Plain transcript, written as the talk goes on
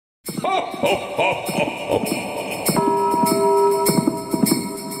Ho,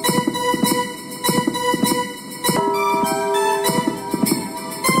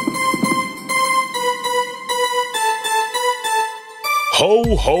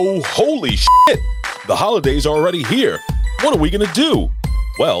 ho, holy shit! The holidays are already here. What are we gonna do?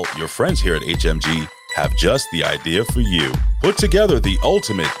 Well, your friends here at HMG have just the idea for you. Put together the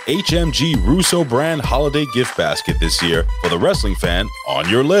ultimate HMG Russo brand holiday gift basket this year for the wrestling fan on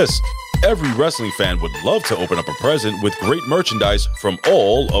your list. Every wrestling fan would love to open up a present with great merchandise from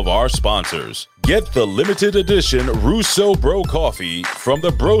all of our sponsors. Get the limited edition Russo Bro Coffee from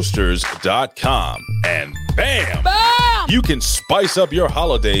thebrosters.com. And bam! You can spice up your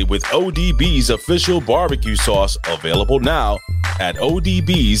holiday with ODB's official barbecue sauce, available now at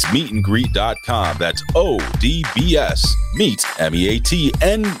odbsmeetandgreet.com. That's ODBS meet, MEAT,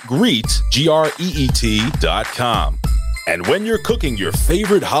 and greet, GREET.com. And when you're cooking your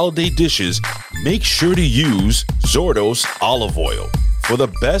favorite holiday dishes, make sure to use Zordos olive oil. For the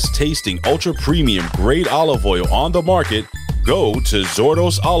best tasting ultra premium grade olive oil on the market, go to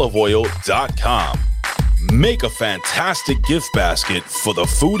ZordosOliveOil.com. Make a fantastic gift basket for the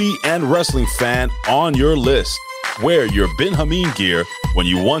foodie and wrestling fan on your list. Wear your Bin Hameen gear when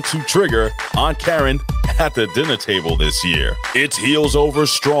you want to trigger Aunt Karen at the dinner table this year. It's heels over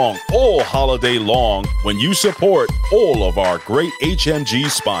strong all holiday long when you support all of our great HMG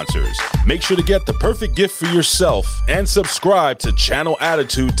sponsors. Make sure to get the perfect gift for yourself and subscribe to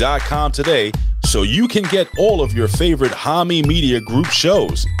channelattitude.com today so you can get all of your favorite Hami Media Group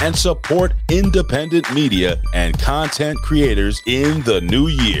shows and support independent media and content creators in the new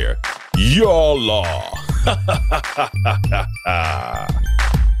year. YALLAH.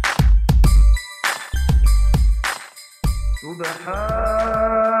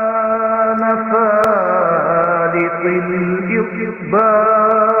 سبحان فالق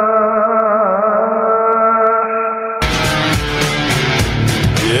الإصباح.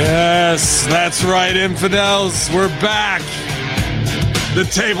 Yes, that's right, infidels. We're back. The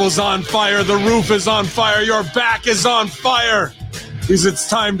table's on fire. The roof is on fire. Your back is on fire. Because it's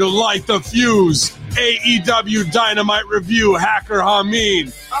time to light the fuse. AEW Dynamite Review, Hacker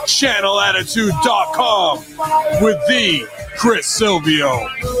Hameen, channelattitude.com with the Chris Silvio.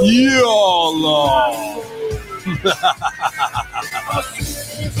 YALLAH.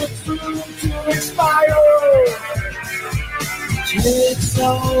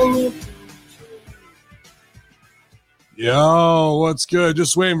 Yo, what's good?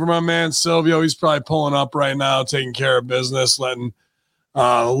 Just waiting for my man Silvio. He's probably pulling up right now, taking care of business, letting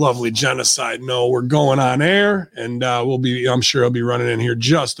lovely Genocide know we're going on air, and I'm sure he'll be running in here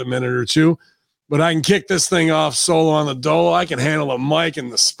just a minute or two, but I can kick this thing off solo on the dolo. I can handle a mic and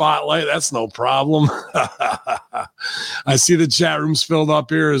the spotlight. That's no problem. I see the chat room's filled up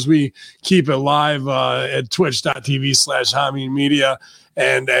here as we keep it live at twitch.tv/Hameen Media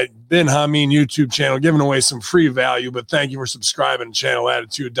and at Ben Hameen YouTube channel, giving away some free value, but thank you for subscribing to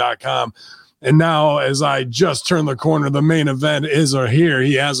channelattitude.com. And now, as I just turn the corner, the main event is here.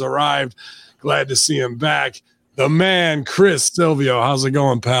 He has arrived. Glad to see him back. The man, Chris Silvio. How's it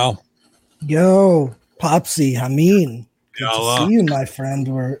going, pal? Yo, Popsy, Hameen. Good to see you, my friend.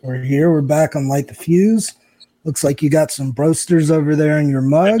 We're here. We're back on Light the Fuse. Looks like you got some Brosters over there in your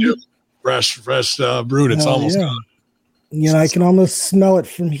mug. Fresh brewed. It's almost done. You know, I can almost smell it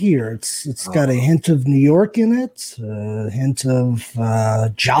from here. It's got a hint of New York in it, a hint of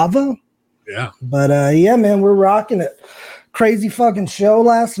Java. Yeah. But yeah, man, we're rocking it. Crazy fucking show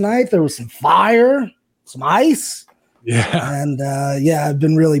last night. There was some fire, some ice. Yeah. And yeah, I've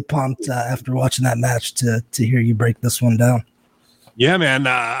been really pumped after watching that match to hear you break this one down. Yeah, man.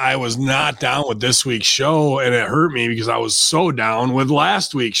 I was not down with this week's show, and it hurt me because I was so down with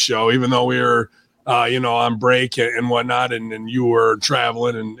last week's show, even though we were on break and whatnot, and you were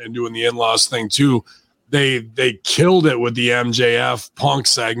traveling and doing the in-laws thing too. They killed it with the MJF Punk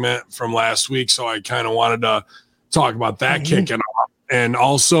segment from last week, so I kind of wanted to talk about that kicking off, and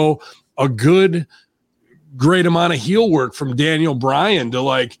also a great amount of heel work from Daniel Bryan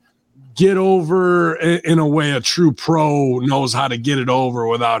to get over in a way a true pro knows how to get it over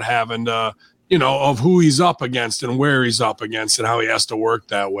without having to, of who he's up against and where he's up against and how he has to work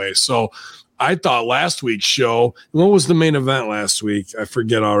that way. So I thought last week's show, what was the main event last week? I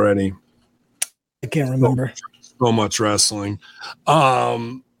forget already. I can't remember. So much wrestling. But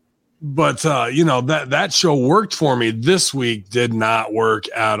that show worked for me. This week did not work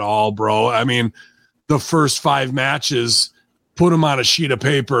at all, bro. I mean, the first 5 matches, put them on a sheet of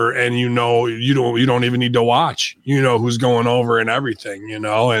paper and you don't even need to watch. You know who's going over and everything,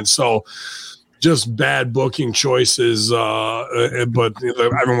 and so just bad booking choices. But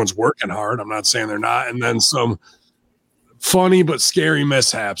everyone's working hard. I'm not saying they're not. And then some funny but scary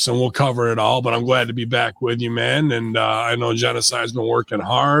mishaps, and we'll cover it all. But I'm glad to be back with you, man. And I know Genocide's been working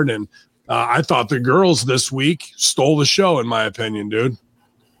hard, and I thought the girls this week stole the show, in my opinion, dude.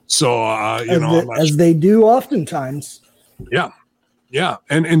 So as they do oftentimes. Yeah,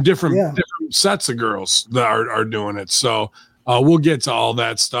 and different sets of girls that are doing it. So we'll get to all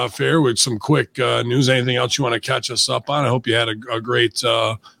that stuff here with some quick news. Anything else you want to catch us up on? I hope you had a great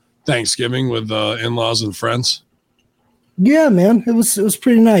Thanksgiving with in-laws and friends. Yeah, man, it was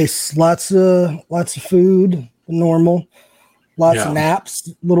pretty nice. Lots of food, normal. Lots of naps,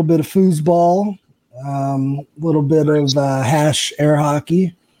 a little bit of foosball, a little bit of hash air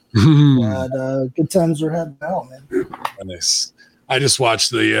hockey. But good times we're having now, man. Nice. I just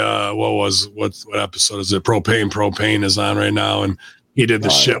watched the what episode is it? Propane is on right now, and he did the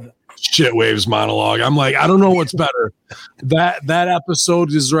shit waves monologue. I'm like, I don't know what's better. That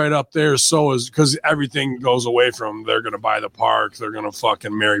episode is right up there. So is because everything goes away from they're gonna buy the park, they're gonna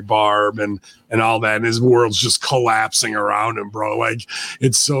fucking marry Barb and all that, and his world's just collapsing around him, bro. Like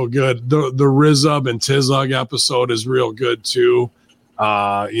it's so good. The Rizub and Tizug episode is real good too.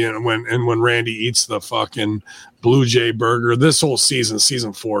 When Randy eats the fucking Blue Jay burger, this whole season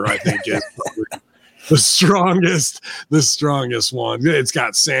 4, I think is the strongest one. It's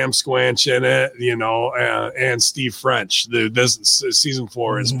got Sam Squanch in it, and Steve French. This season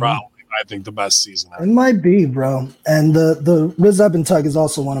 4 is probably, I think, the best season ever. It might be, bro. And the Riz Up and Tug is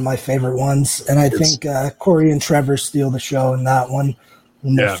also one of my favorite ones. And I think Corey and Trevor steal the show in that one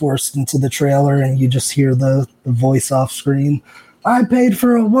when they're forced into the trailer and you just hear the voice off screen. I paid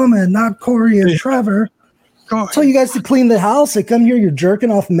for a woman, not Corey and Trevor. Tell you guys to clean the house. They come here, you're jerking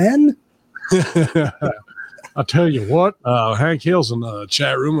off men. I'll tell you what, Hank Hill's in the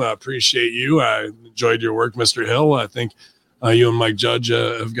chat room. I appreciate you. I enjoyed your work, Mr. Hill. I think you and Mike Judge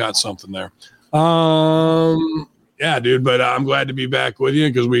have got something there. Yeah, dude, but I'm glad to be back with you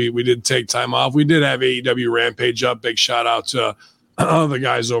because we did take time off. We did have AEW Rampage up. Big shout out to the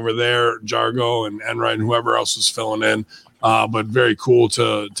guys over there, Jargo and Enright and whoever else is filling in. But very cool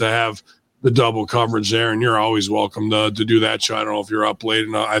to have the double coverage there, and you're always welcome to do that show. I don't know if you're up late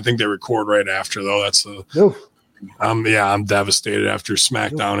enough. I think they record right after though. That's the I'm devastated after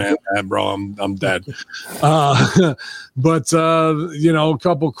SmackDown and bro, I'm dead. But a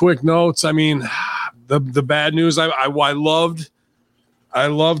couple quick notes. I mean, the bad news. I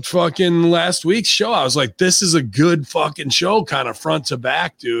loved fucking last week's show. I was like, this is a good fucking show, kind of front to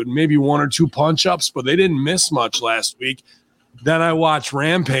back, dude. Maybe 1 or 2 punch ups, but they didn't miss much last week. Then I watched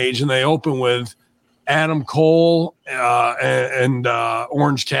Rampage, and they open with Adam Cole and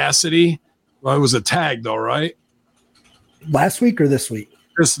Orange Cassidy. Well, it was a tag, though, right? Last week or this week?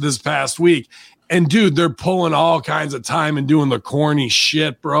 This past week. And, dude, they're pulling all kinds of time and doing the corny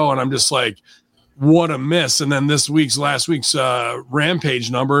shit, bro. And I'm just like, what a miss. And then last week's Rampage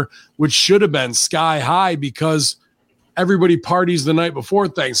number, which should have been sky high because everybody parties the night before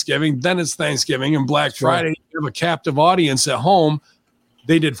Thanksgiving. Then it's Thanksgiving and Black Friday. You have a captive audience at home.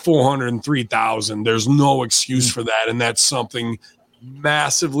 They did 403,000. There's no excuse for that. And that's something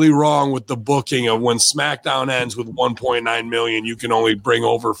massively wrong with the booking of when SmackDown ends with 1.9 million, you can only bring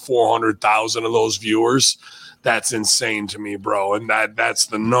over 400,000 of those viewers. That's insane to me, bro. And that's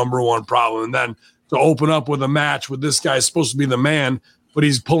the number one problem. And then to open up with a match with this guy supposed to be the man, but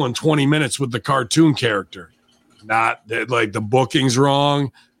he's pulling 20 minutes with the cartoon character. Not that, like, the booking's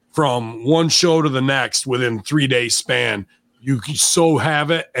wrong from one show to the next within 3-day span. You so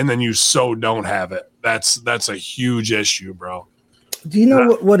have it, and then you so don't have it. That's a huge issue, bro. Do you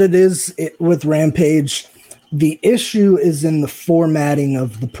know what it is with Rampage? The issue is in the formatting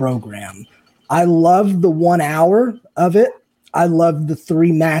of the program. I love the 1 hour of it. I love the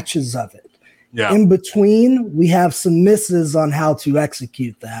 3 matches of it. Yeah. In between, we have some misses on how to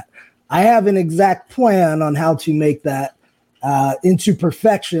execute that. I have an exact plan on how to make that into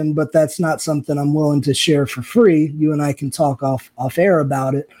perfection, but that's not something I'm willing to share for free. You and I can talk off air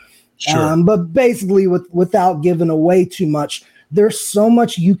about it. Sure. But basically, without giving away too much, there's so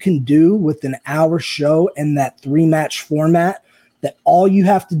much you can do with an hour show and that 3-match format that all you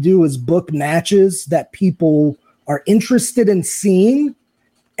have to do is book matches that people are interested in seeing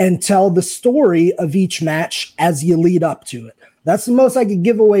and tell the story of each match as you lead up to it. That's the most I could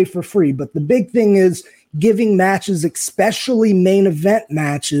give away for free. But the big thing is giving matches, especially main event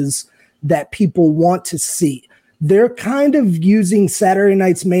matches, that people want to see. They're kind of using Saturday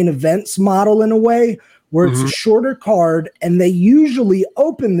Night's Main Events model in a way where it's a shorter card, and they usually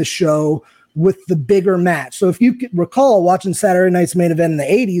open the show with the bigger match. So if you recall watching Saturday Night's Main Event in the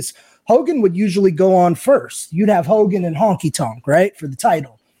 80s, Hogan would usually go on first. You'd have Hogan and Honky Tonk, right, for the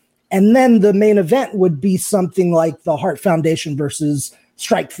title. And then the main event would be something like the Hart Foundation versus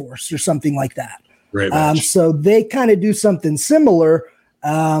Strikeforce or something like that. Great match. So they kind of do something similar,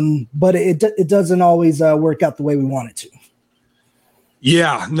 but it doesn't always work out the way we want it to.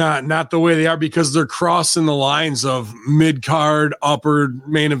 Yeah, not the way they are, because they're crossing the lines of mid-card, upper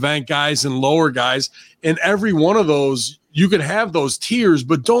main event guys and lower guys. And every one of those, you can have those tiers,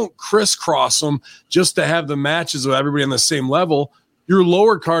 but don't crisscross them just to have the matches with everybody on the same level. Your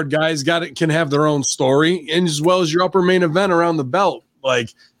lower card guys can have their own story, and as well as your upper main event around the belt.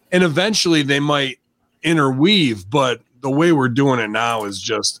 And eventually they might interweave, but the way we're doing it now is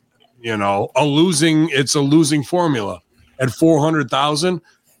just, it's a losing formula. At 400,000,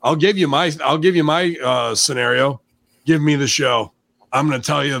 I'll give you my scenario. Give me the show. I'm going to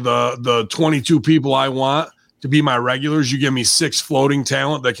tell you the 22 people I want to be my regulars. You give me 6 floating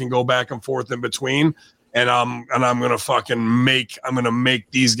talent that can go back and forth in between. And I'm going to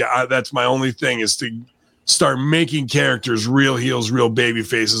make these guys. That's my only thing, is to start making characters real heels, real baby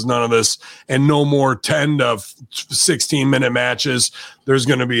faces, none of this, and no more 10 to 16 minute matches. There's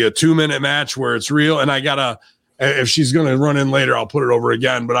going to be a 2-minute match where it's real. And if she's going to run in later, I'll put it over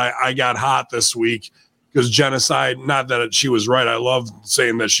again. But I got hot this week because Genocide, not that she was right. I love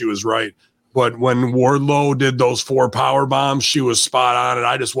saying that she was right. But when Wardlow did those 4 power bombs, she was spot on, and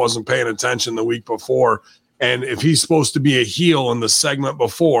I just wasn't paying attention the week before. And if he's supposed to be a heel in the segment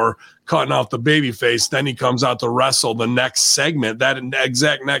before, cutting off the baby face, then he comes out to wrestle the next segment, that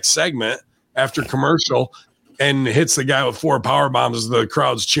exact next segment after commercial, and hits the guy with 4 power bombs as the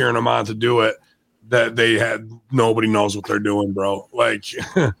crowd's cheering him on to do it. That nobody knows what they're doing, bro.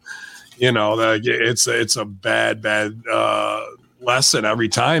 It's a bad lesson every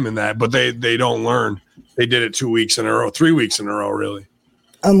time in that, but they don't learn. They did it 2 weeks in a row, 3 weeks in a row, really.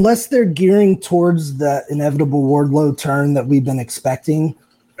 Unless they're gearing towards the inevitable Wardlow turn that we've been expecting.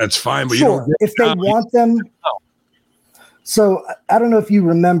 That's fine, but sure, if they want them. So I don't know if you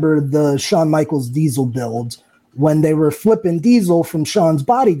remember the Shawn Michaels Diesel build when they were flipping Diesel from Shawn's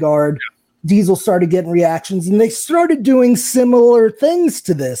bodyguard. Yeah. Diesel started getting reactions, and they started doing similar things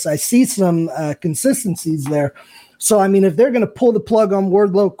to this. I see some consistencies there. So, I mean, if they're going to pull the plug on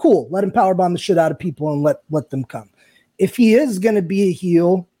Wardlow, cool. Let him powerbomb the shit out of people and let them come. If he is going to be a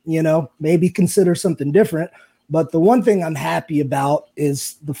heel, maybe consider something different. But the one thing I'm happy about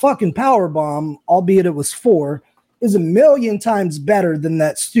is the fucking powerbomb, albeit it was 4, is 1,000,000 times better than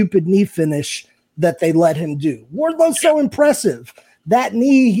that stupid knee finish that they let him do. Wardlow's so impressive. That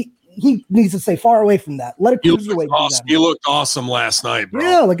knee... He needs to stay far away from that. Let a cruiserweight do that. He looked awesome last night, bro.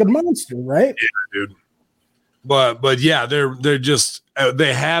 Yeah, like a monster, right? Yeah, dude. But yeah, they're just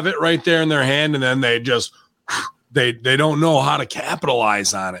they have it right there in their hand, and then they just they don't know how to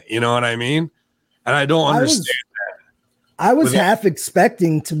capitalize on it. You know what I mean? And I don't understand that. I was half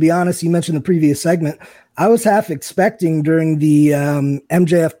expecting, to be honest. You mentioned the previous segment. I was half expecting during the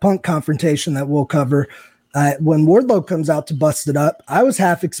MJF Punk confrontation that we'll cover. When Wardlow comes out to bust it up, I was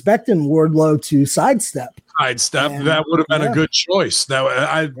half expecting Wardlow to sidestep. That would have been a good choice.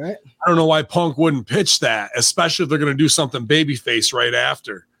 I don't know why Punk wouldn't pitch that, especially if they're going to do something babyface right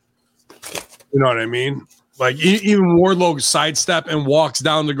after. You know what I mean? Like even Wardlow sidestep and walks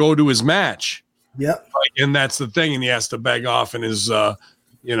down to go to his match. Yep. And that's the thing, and he has to beg off in his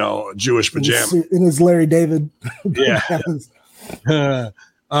Jewish pajamas. In his Larry David. Yeah.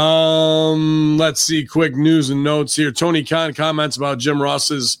 Let's see, quick news and notes here. Tony Khan comments about Jim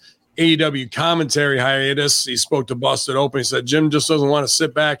Ross's AEW commentary hiatus. He spoke to Busted Open. He said Jim just doesn't want to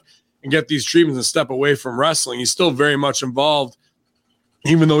sit back and get these treatments and step away from wrestling. He's still very much involved,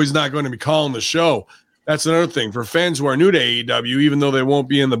 even though he's not going to be calling the show. That's another thing. For fans who are new to AEW, even though they won't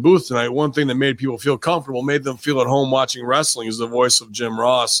be in the booth tonight, one thing that made people feel comfortable, made them feel at home watching wrestling, is the voice of Jim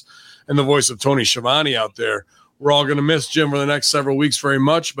Ross and the voice of Tony Schiavone out there. We're all going to miss Jim for the next several weeks very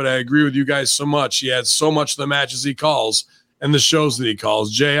much, but I agree with you guys so much. He adds so much to the matches he calls and the shows that he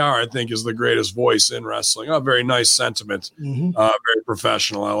calls. JR, I think, is the greatest voice in wrestling. Very nice sentiment. Mm-hmm. Very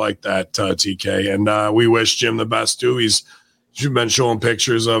professional. I like that, TK. And we wish Jim the best, too. He's been showing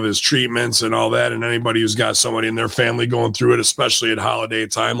pictures of his treatments and all that, and anybody who's got somebody in their family going through it, especially at holiday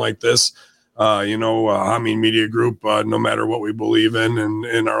time like this, Hameen Media Group, no matter what we believe in and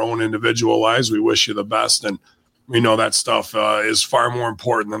in our own individual lives, we wish you the best. And we know that stuff is far more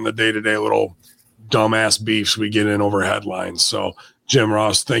important than the day-to-day little dumbass beefs we get in over headlines. So Jim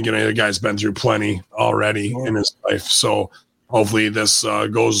Ross, thinking the guy's been through plenty already in his life. So hopefully this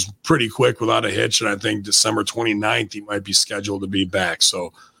goes pretty quick without a hitch. And I think December 29th, he might be scheduled to be back.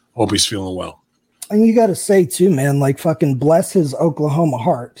 So hope he's feeling well. And you got to say too, man, like fucking bless his Oklahoma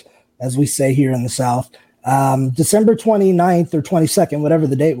heart. as we say here in the South. December 29th or 22nd, whatever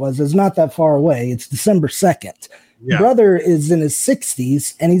the date was, is not that far away. It's December 2nd. Yeah. Brother is in his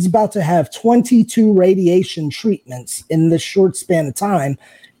 60s, and he's about to have 22 radiation treatments in this short span of time.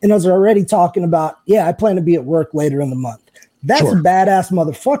 And I was already talking about, I plan to be at work later in the month. That's a badass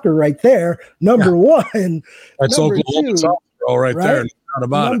motherfucker right there. Number one. That's Oklahoma right there. Not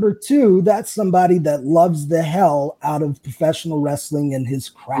about Number two, that's somebody that loves the hell out of professional wrestling and his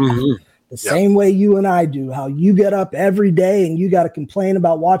craft. Mm-hmm. The same way you and I do, how you get up every day and you got to complain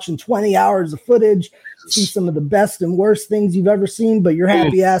about watching 20 hours of footage, see some of the best and worst things you've ever seen, but your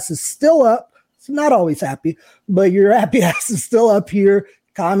happy ass is still up. It's not always happy, but your happy ass is still up here,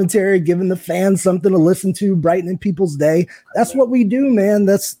 commentary, giving the fans something to listen to, brightening people's day. That's what we do, man.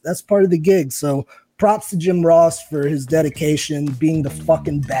 That's part of the gig. So props to Jim Ross for his dedication, being the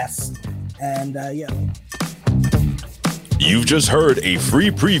fucking best. And You've just heard a free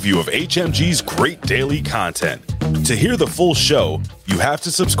preview of HMG's great daily content. To hear the full show, you have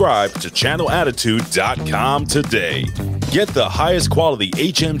to subscribe to channelattitude.com today. Get the highest quality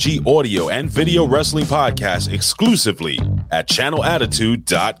HMG audio and video wrestling podcast exclusively at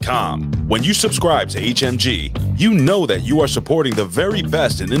channelattitude.com. When you subscribe to HMG, you know that you are supporting the very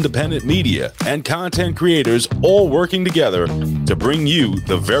best in independent media and content creators all working together to bring you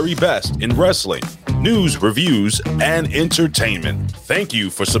the very best in wrestling, news, reviews, and entertainment. Thank you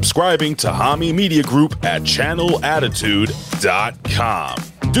for subscribing to Hami Media Group at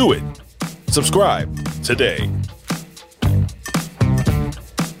channelattitude.com. Do it. Subscribe today.